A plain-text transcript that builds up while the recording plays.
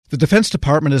The Defense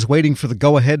Department is waiting for the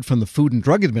go-ahead from the Food and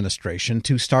Drug Administration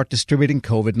to start distributing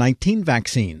COVID-19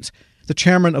 vaccines. The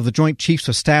chairman of the Joint Chiefs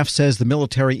of Staff says the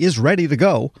military is ready to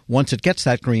go once it gets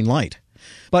that green light.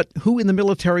 But who in the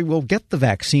military will get the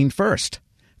vaccine first?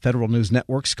 Federal News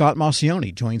Network's Scott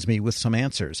Maucione joins me with some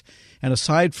answers. And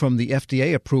aside from the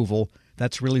FDA approval,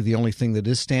 that's really the only thing that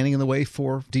is standing in the way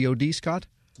for DOD, Scott?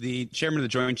 The chairman of the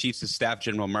Joint Chiefs of Staff,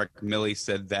 General Mark Milley,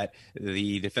 said that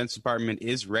the Defense Department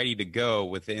is ready to go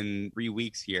within 3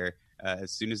 weeks here.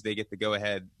 As soon as they get the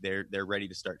go-ahead, they're ready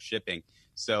to start shipping.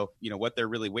 So, what they're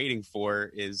really waiting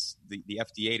for is the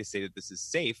FDA to say that this is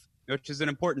safe, which is an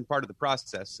important part of the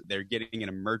process. They're getting an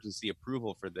emergency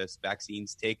approval for this.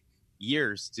 Vaccines take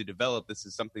years to develop. This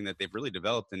is something that they've really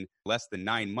developed in less than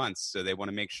 9 months. So they want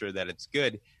to make sure that it's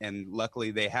good. And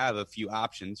luckily, they have a few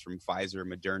options from Pfizer,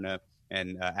 Moderna,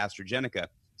 and AstraZeneca.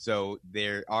 So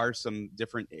there are some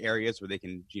different areas where they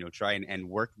can, try and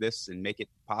work this and make it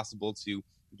possible to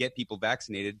get people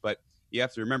vaccinated. But you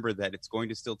have to remember that it's going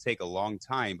to still take a long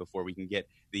time before we can get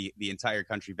the entire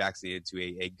country vaccinated to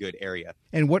a good area.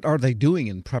 And what are they doing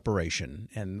in preparation?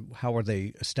 And how are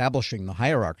they establishing the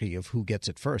hierarchy of who gets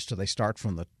it first? Do they start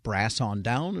from the brass on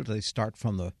down, or do they start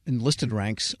from the enlisted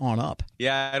ranks on up?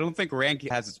 Yeah, I don't think rank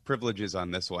has its privileges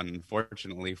on this one,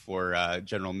 unfortunately, for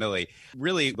General Milley.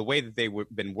 Really, the way that they've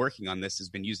been working on this has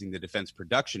been using the Defense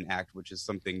Production Act, which is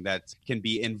something that can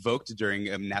be invoked during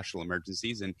national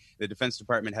emergencies. And the Defense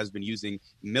Department has been using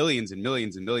millions and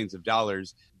millions and millions of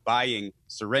dollars buying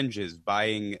syringes,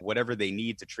 buying whatever they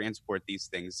need to transport these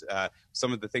things.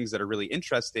 Some of the things that are really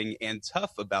interesting and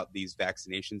tough about these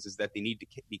vaccinations is that they need to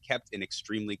be kept in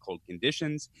extremely cold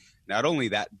conditions. Not only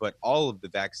that, but all of the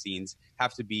vaccines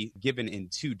have to be given in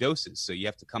 2 doses. So you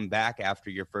have to come back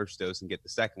after your first dose and get the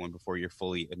second one before you're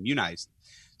fully immunized.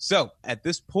 So at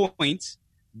this point,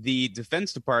 the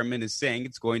Defense Department is saying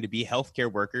it's going to be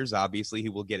healthcare workers, obviously,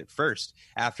 who will get it first.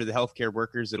 After the healthcare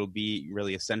workers, it'll be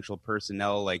really essential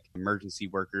personnel like emergency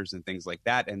workers and things like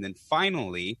that. And then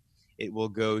finally, it will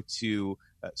go to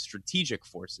strategic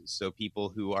forces. So people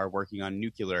who are working on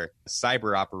nuclear,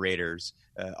 cyber operators,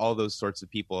 all those sorts of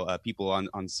people, people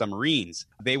on submarines.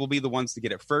 They will be the ones to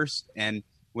get it first. And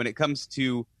when it comes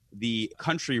to the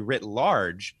country writ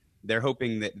large, they're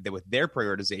hoping that with their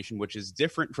prioritization, which is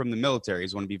different from the military, I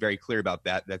just want to be very clear about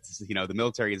that. That's, the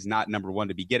military is not number one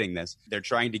to be getting this. They're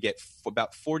trying to get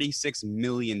about 46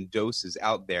 million doses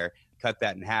out there. Cut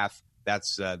that in half.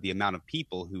 That's the amount of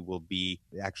people who will be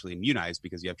actually immunized,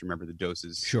 because you have to remember the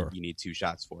doses. Sure. You need 2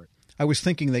 shots for it. I was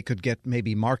thinking they could get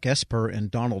maybe Mark Esper and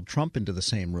Donald Trump into the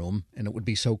same room, and it would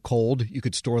be so cold you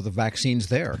could store the vaccines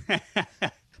there.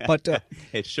 But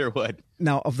it sure would.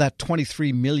 Now, of that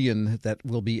 23 million that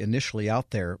will be initially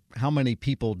out there, how many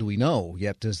people do we know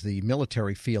yet does the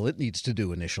military feel it needs to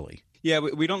do initially? Yeah,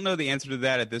 we don't know the answer to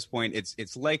that at this point.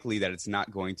 It's likely that it's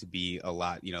not going to be a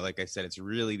lot. Like I said, it's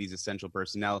really these essential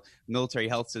personnel, military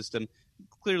health system.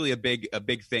 Clearly a big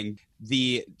thing.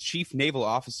 The chief naval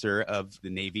officer of the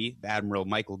Navy, Admiral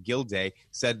Michael Gilday,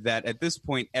 said that at this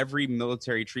point, every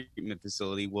military treatment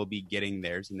facility will be getting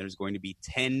theirs, and there's going to be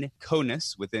 10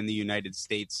 CONUS within the United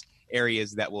States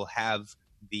areas that will have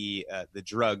the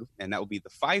drug, and that will be the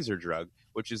Pfizer drug,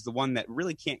 which is the one that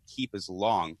really can't keep as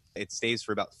long. It stays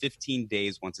for about 15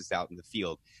 days once it's out in the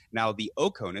field. Now, the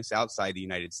OCONUS outside the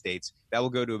United States, that will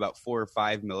go to about 4 or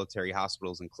 5 military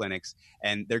hospitals and clinics,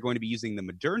 and they're going to be using the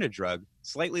Moderna drug,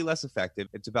 slightly less effective.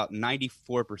 It's about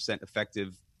 94%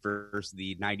 effective versus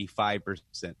the 95%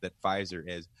 that Pfizer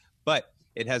is. But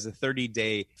it has a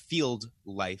 30-day field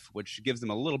life, which gives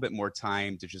them a little bit more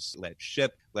time to just let it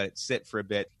ship, let it sit for a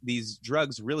bit. These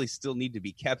drugs really still need to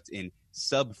be kept in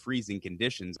sub-freezing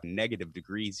conditions, negative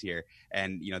degrees here.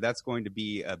 And, that's going to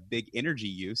be a big energy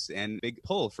use and big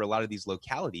pull for a lot of these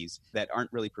localities that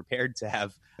aren't really prepared to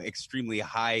have extremely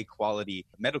high quality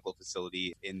medical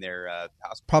facility in their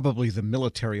hospital. Probably the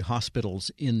military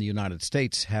hospitals in the United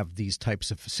States have these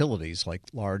types of facilities, like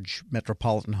large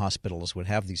metropolitan hospitals would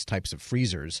have these types of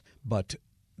freezers. But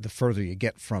the further you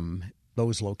get from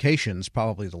those locations,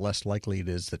 probably the less likely it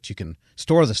is that you can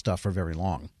store the stuff for very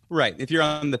long. Right. If you're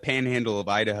on the panhandle of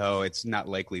Idaho, it's not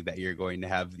likely that you're going to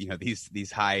have,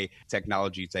 these high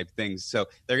technology type things. So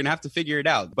they're going to have to figure it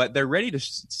out. But they're ready to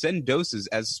send doses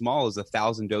as small as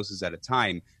 1,000 doses at a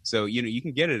time. So, you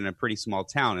can get it in a pretty small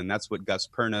town. And that's what Gus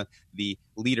Perna, the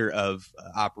leader of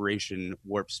Operation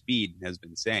Warp Speed, has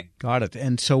been saying. Got it.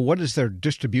 And so what is their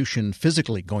distribution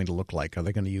physically going to look like? Are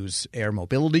they going to use Air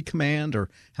Mobility Command, or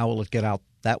how will it get out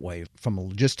that way from a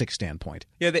logistics standpoint?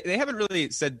 Yeah, they haven't really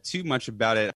said too much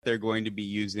about it. They're going to be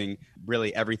using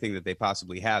really everything that they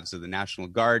possibly have. So the National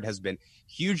Guard has been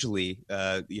hugely,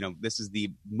 this is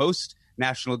the most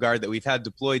National Guard that we've had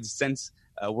deployed since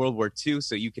World War II.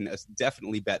 So you can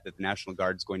definitely bet that the National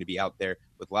Guard is going to be out there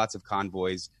with lots of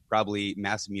convoys, probably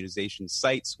mass immunization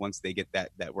sites once they get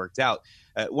that worked out.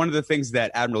 One of the things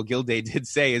that Admiral Gilday did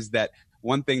say is that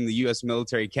one thing the U.S.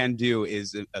 military can do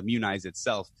is immunize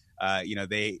itself.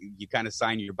 You kind of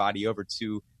sign your body over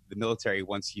to the military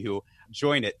once you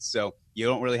join it. So you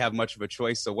don't really have much of a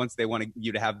choice. So once they want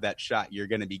you to have that shot, you're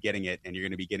going to be getting it, and you're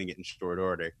going to be getting it in short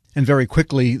order. And very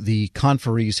quickly, the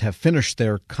conferees have finished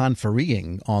their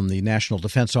confereeing on the National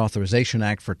Defense Authorization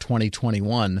Act for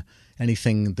 2021.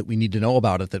 Anything that we need to know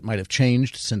about it that might have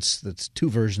changed since the two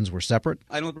versions were separate?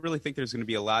 I don't really think there's going to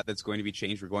be a lot that's going to be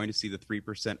changed. We're going to see the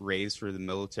 3% raise for the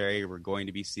military. We're going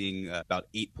to be seeing about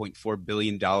 $8.4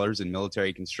 billion in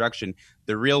military construction.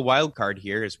 The real wild card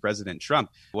here is President Trump.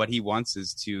 What he wants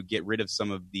is to get rid of some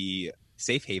of the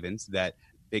safe havens that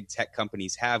big tech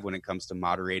companies have when it comes to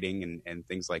moderating and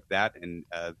things like that. And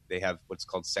they have what's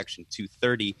called Section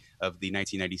 230 of the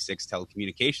 1996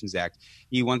 Telecommunications Act.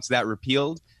 He wants that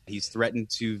repealed. He's threatened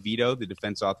to veto the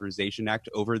Defense Authorization Act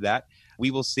over that. We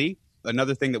will see.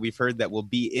 Another thing that we've heard that will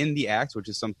be in the act, which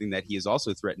is something that he has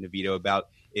also threatened to veto about,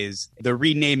 is the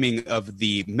renaming of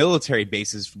the military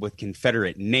bases with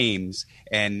Confederate names.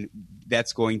 And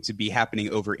that's going to be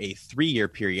happening over a 3-year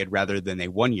period rather than a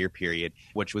 1-year period,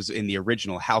 which was in the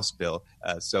original House bill.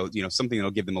 So something that'll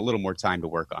give them a little more time to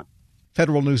work on.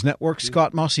 Federal News Network,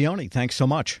 Scott Maucione, thanks so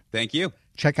much. Thank you.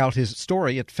 Check out his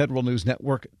story at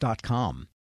federalnewsnetwork.com.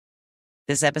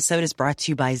 This episode is brought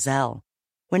to you by Zelle.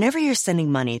 Whenever you're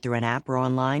sending money through an app or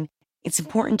online, it's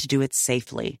important to do it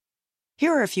safely.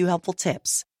 Here are a few helpful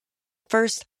tips.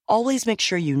 First, always make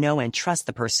sure you know and trust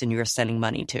the person you are sending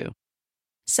money to.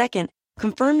 Second,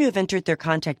 confirm you have entered their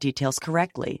contact details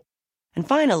correctly. And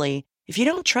finally, if you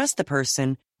don't trust the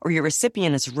person or your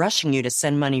recipient is rushing you to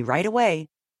send money right away,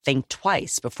 think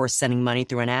twice before sending money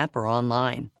through an app or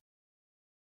online.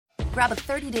 Grab a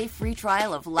 30-day free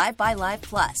trial of Live by Live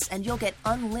Plus, and you'll get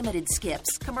unlimited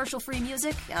skips, commercial-free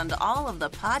music, and all of the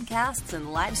podcasts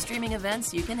and live streaming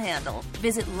events you can handle.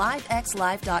 Visit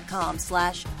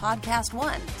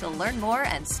livexlive.com/podcast1 to learn more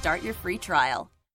and start your free trial.